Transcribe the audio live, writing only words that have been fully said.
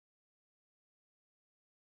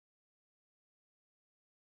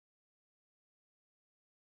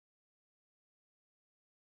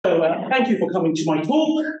So thank you for coming to my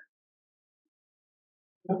talk.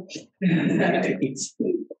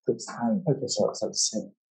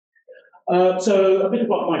 So a bit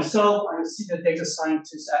about myself. I'm a senior data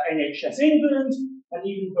scientist at NHS England, and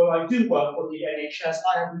even though I do work for the NHS,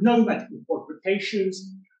 I have no medical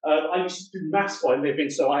qualifications. I used to do maths for a living,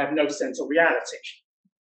 so I have no sense of reality.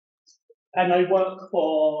 And I work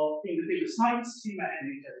in the data science team at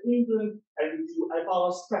NHS England, and we do a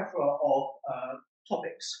vast plethora of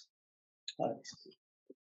topics.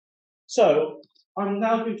 So I'm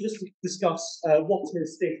now going to just discuss what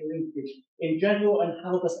is data linkage in general and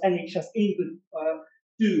how does NHS England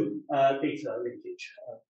do data linkage.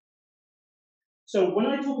 So when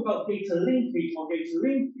I talk about data linkage or data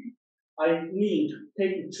linking, I mean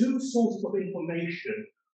taking two sources of information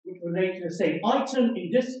which relate to the same item,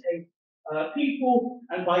 in this case, people,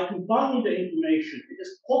 and by combining the information, it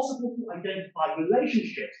is possible to identify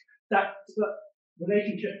relationships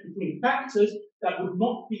between factors that would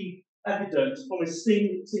not be evident from a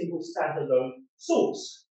single standalone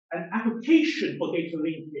source. An application for data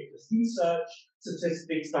linkage is research,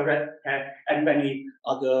 statistics, direct care, and many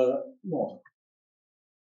other more.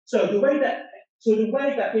 So the way that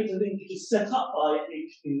data linkage is set up by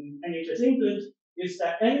NHS England is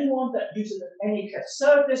that anyone that uses an NHS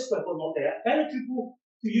service, whether or not they are eligible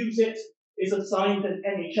to use it, is assigned an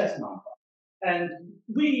NHS number. And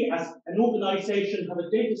we, as an organisation, have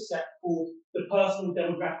a data set called the Personal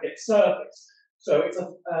Demographic Service. So it's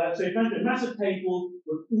so you find a massive table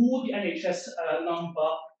with all the NHS number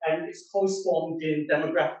and its corresponding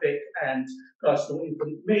demographic and personal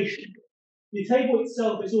information. The table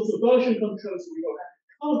itself is also version control, so we will have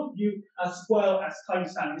current view as well as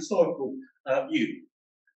timestamp historical view.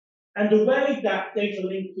 And the way that data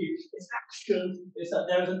linkage is actioned is that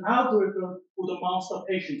there is an algorithm called the Master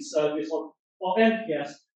Patient Service, or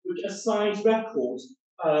MPS, which assigns records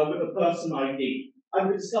with a person ID. I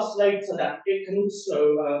will discuss later that it can also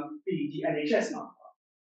be the NHS number.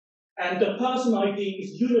 And the person ID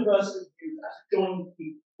is universally used as a joint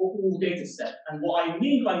key for all data sets. And what I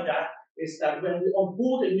mean by that is that when we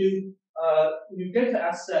onboard a new data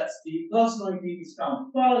assets, the person ID is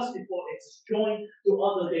found first before it is joined to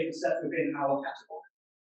other data sets within our category.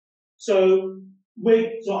 So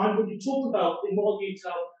I'm going to talk about in more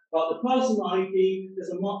detail about the person ID.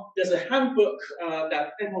 There's a handbook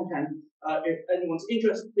that anyone can, if anyone's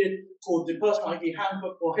interested, called the Person ID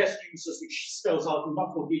Handbook for HES users, which spells out in much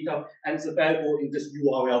more detail and is available in this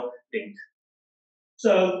URL link.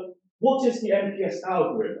 So what is the MPS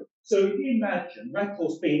algorithm? So if you imagine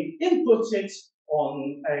records being inputted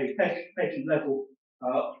on a patient level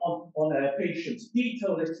on a patient's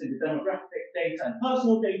detail list in the demographic data and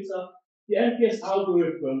personal data, the MPS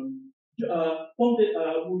algorithm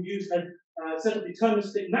will use a set of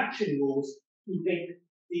deterministic matching rules to link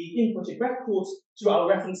the inputted records to our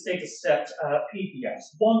reference data set PDS.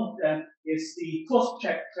 One of them is the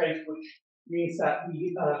cross-check trace, which means that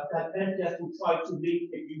that MPS will try to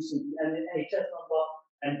link it using the NHS number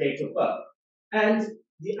and date of birth. And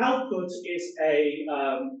the output is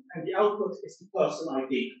the person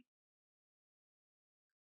ID.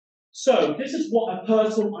 So this is what a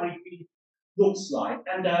person ID looks like,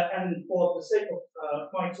 and for the sake of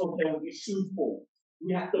my talk, there will be two forms.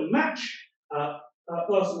 We have the match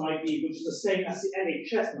person ID, which is the same as the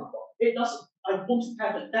NHS number. It doesn't. I want to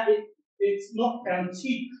add that it's not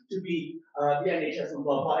guaranteed to be the NHS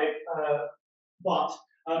number, but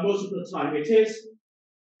most of the time it is.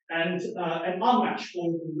 And an unmatched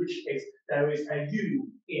form, in which case there is a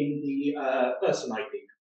U in the person ID.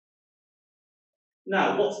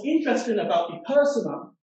 Now, what's interesting about the person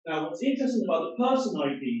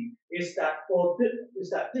ID is that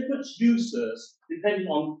different users, depending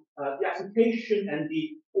on the application and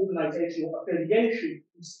the organizational affiliation,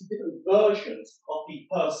 you see different versions of the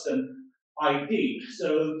person ID.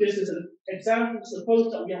 So this is an example.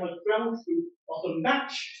 Suppose that we have a ground truth of the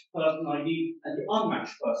matched person ID and the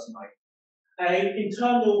unmatched person ID. An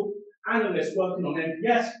internal analyst working on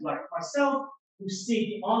NPS, like myself, who see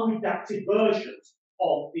the unredacted versions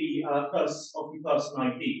of the person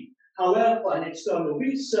ID. However, an external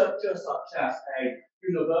researcher, such as a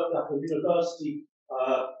university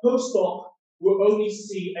postdoc, will only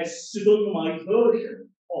see a pseudonymized version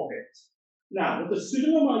of it. Now, with the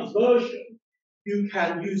pseudonymized version, you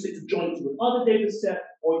can use it to join it with other data sets,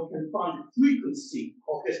 or you can find the frequency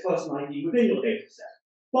of this person ID within your data set.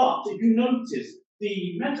 But if you notice,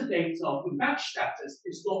 the metadata of the match status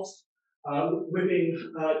is lost within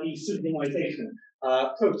the pseudonymization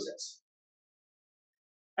process.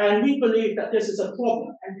 And we believe that this is a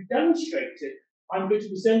problem. And to demonstrate it, I'm going to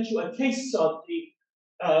present you a case study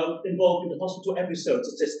involved in the hospital episode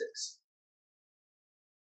statistics.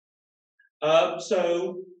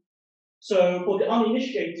 So for the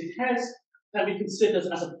uninitiated, can be considered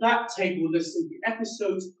as a flat table listing the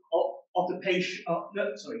episodes of the patient.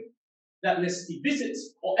 That lists the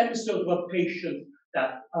visits or episodes of a patient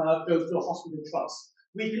that goes to a hospital trust.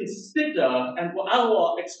 We consider, and for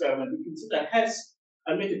our experiment, we consider HES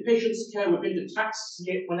admitted patients' care within the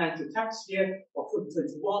financial tax year of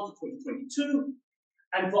 2021 to 2022.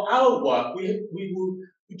 And for our work, we will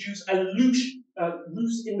produce a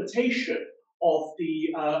loose imitation of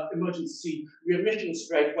the emergency readmission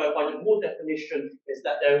rate, whereby the broad definition is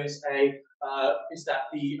that there is the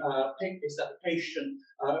patient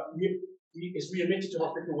is readmitted to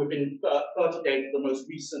hospital within 30 days of the most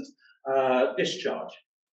recent discharge.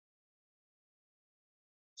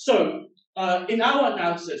 So, in our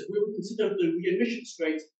analysis, we will consider the readmission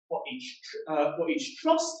rate for each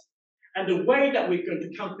trust, and the way that we're going to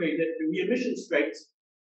calculate the readmission rate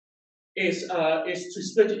is to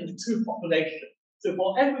split it into two populations. So,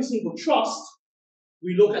 for every single trust,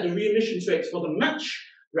 we look at the readmission rates for the match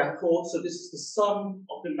record. So, this is the sum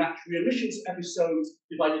of the matched readmissions episodes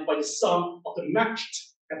divided by the sum of the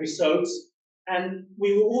matched episodes. And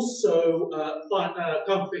we will also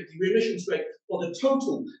calculate the readmission rate for the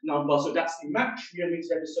total number. So that's the matched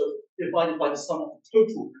readmissions episode divided by the sum of the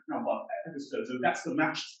total number of episodes. So that's the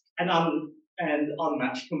matched and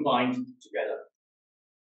unmatched combined together.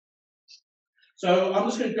 So I'm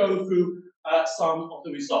just going to go through some of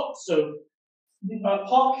the results. So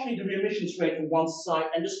parking the readmissions rate on one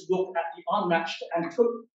side and just look at the unmatched and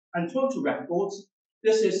total records.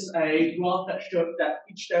 This is a graph that shows that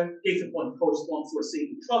each data point corresponds to a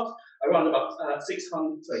single trust, around about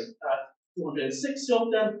 260 of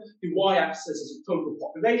them. The y-axis is the total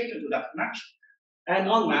population, so that's matched and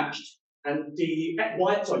unmatched. And the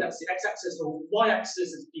that's the x-axis. The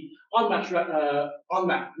y-axis is the unmatched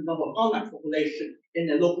number of unmatched population in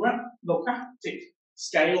a logarithmic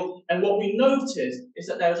scale. And what we notice is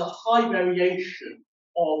that there is a high variation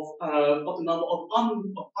of the number of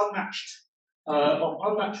unmatched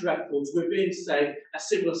records within, say, a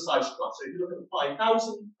similar size trust. So if you look at the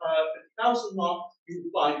 50,000 mark, you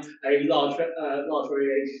will find a large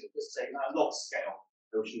variation, let's say, log scale,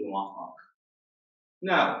 ocean mark.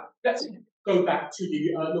 Now, let's go back to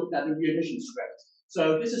the looking at the readmissions rate.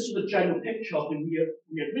 So this is the general picture of the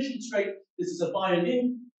readmissions rate. This is a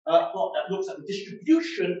violin plot that looks at the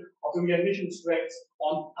distribution of the readmissions rates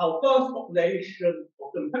on our first population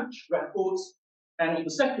of the matched records, and on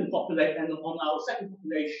the second population, and on our second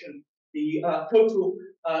population, the total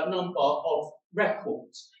number of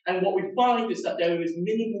records. And what we find is that there is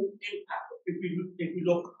minimal impact if we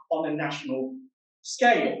look on a national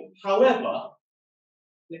scale. However,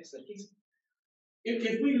 next slide, please.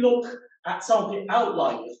 If we look at some of the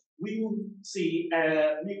outliers, we will see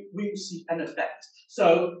an effect.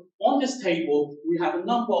 So on this table, we have a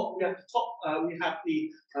number. We have the top.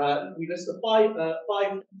 We list the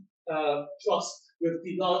five trusts with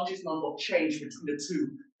the largest number of change between the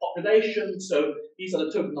two populations. So these are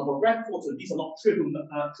the total number of records, and these are not trivial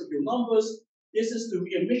numbers. This is the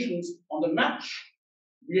readmissions on the match,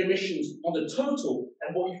 readmissions on the total,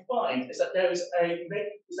 and what you find is that there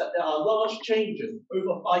are large changes,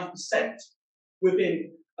 over 5%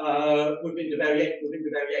 within the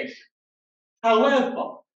variation.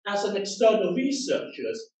 However, as an external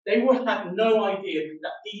researchers, they will have no idea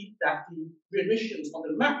that the readmissions on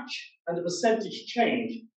the match and the percentage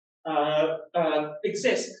change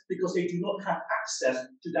exist because they do not have access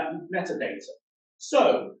to that metadata.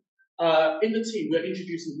 So, in the team, we're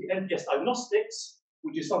introducing the NPS diagnostics,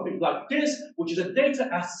 which is something like this, which is a data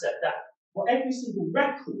asset that for every single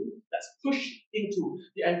record that's pushed into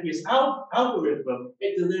the NPS algorithm,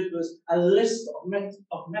 it delivers a list of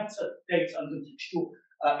metadata and contextual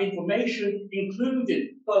information,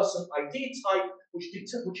 including person ID type, which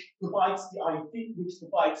provides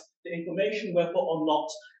the information whether or not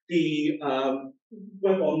the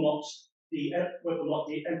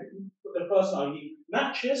person ID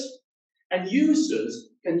matches, and users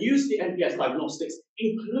can use the NPS diagnostics,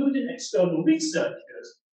 including external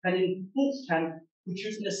researchers, and can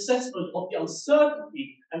produce an assessment of the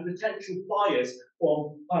uncertainty and potential bias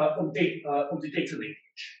from the data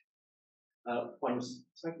linkage. Final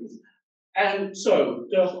slide, please. And so,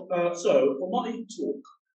 for my talk,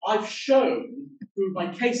 I've shown through my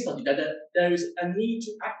case study that there is a need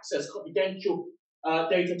to access confidential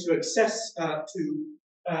data to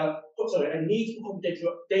a need for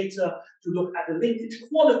confidential data to look at the linkage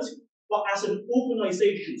quality. But as an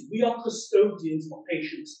organization, we are custodians of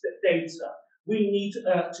patients' data. we need to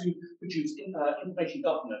produce information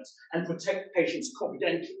governance and protect patients'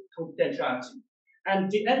 confidentiality.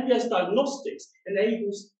 And the NPS diagnostics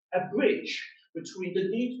enables a bridge between the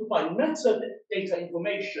need to provide metadata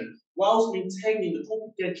information whilst maintaining the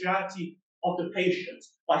confidentiality of the patient.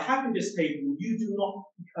 By having this table, you do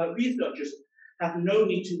not, researchers have no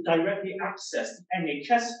need to directly access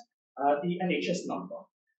the NHS number.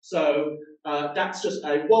 So that's just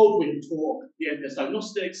a whirlwind tour of the NPS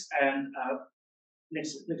diagnostics. And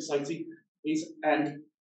next slide, please. And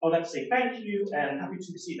I would like to say thank you and happy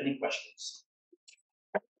to receive any questions.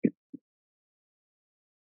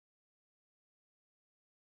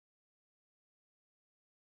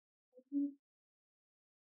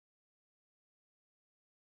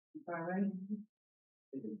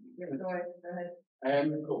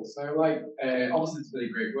 Cool. So, obviously, it's really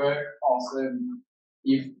great work. Awesome.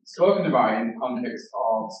 You've spoken about it in the context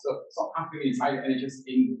of stuff happening inside NHS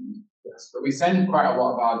England. Yes. But we send quite a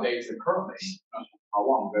lot of our data currently, not sure how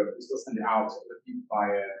long, but we still send it out to other people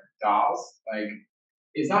via DARS.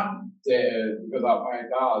 Is that data that goes out via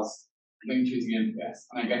DARS linked using NPS?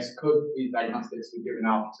 And I guess could these diagnostics be given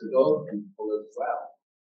out to those people as well?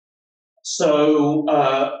 So,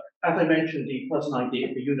 as I mentioned, the person ID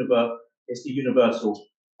is the universal. It's the universal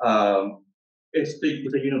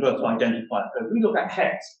identifier. So if we look at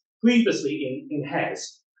HES, previously in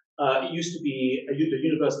HES, it used to be the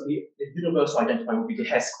universal identifier would be the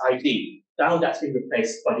HES ID. Now that's been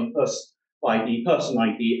replaced by the person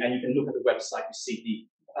ID, and you can look at the website to see the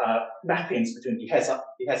mappings between the HES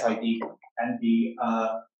ID and the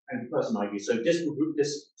person ID. So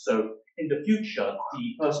so in the future,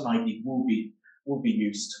 the person ID will be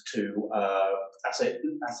used to as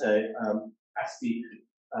the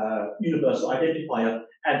universal identifier,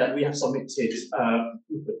 and that we have submitted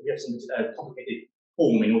a complicated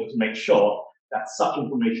form in order to make sure that such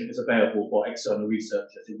information is available for external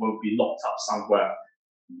researchers. It won't be locked up somewhere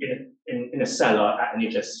in a cellar at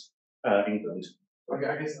NHS England. Okay,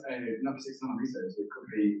 I guess number 6 on research, it could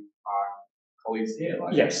be our colleagues here,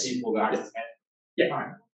 yes, people that access. Yeah.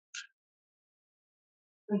 Fine.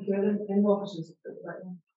 Thank you. Any more questions?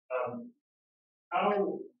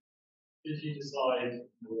 How did you decide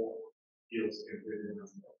what fields to include in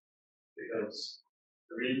this? Because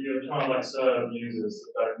you're trying to serve users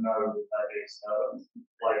that don't know that it's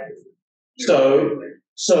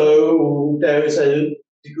So there is a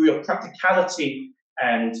degree of practicality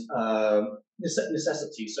and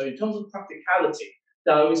necessity. So in terms of practicality,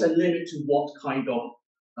 there is a limit to what kind of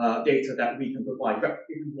data that we can provide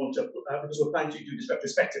if we want to, because we're planning to do this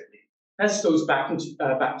retrospectively. This goes back to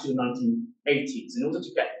the 1980s. In order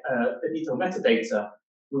to get a detailed metadata,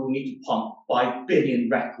 we will need to pump 5 billion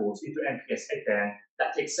records into NPS again.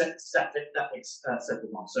 That takes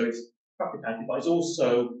several months. So it's practicality, but it's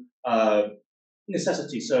also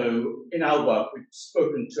necessity. So in our work, we've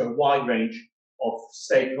spoken to a wide range of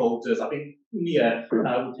stakeholders. I think Mia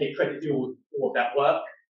will take credit for all of that work.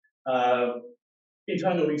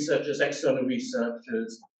 Internal researchers, external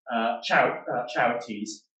researchers,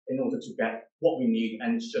 charities, in order to get what we need,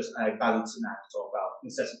 and it's just a balancing act of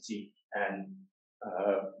necessity and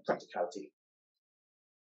practicality.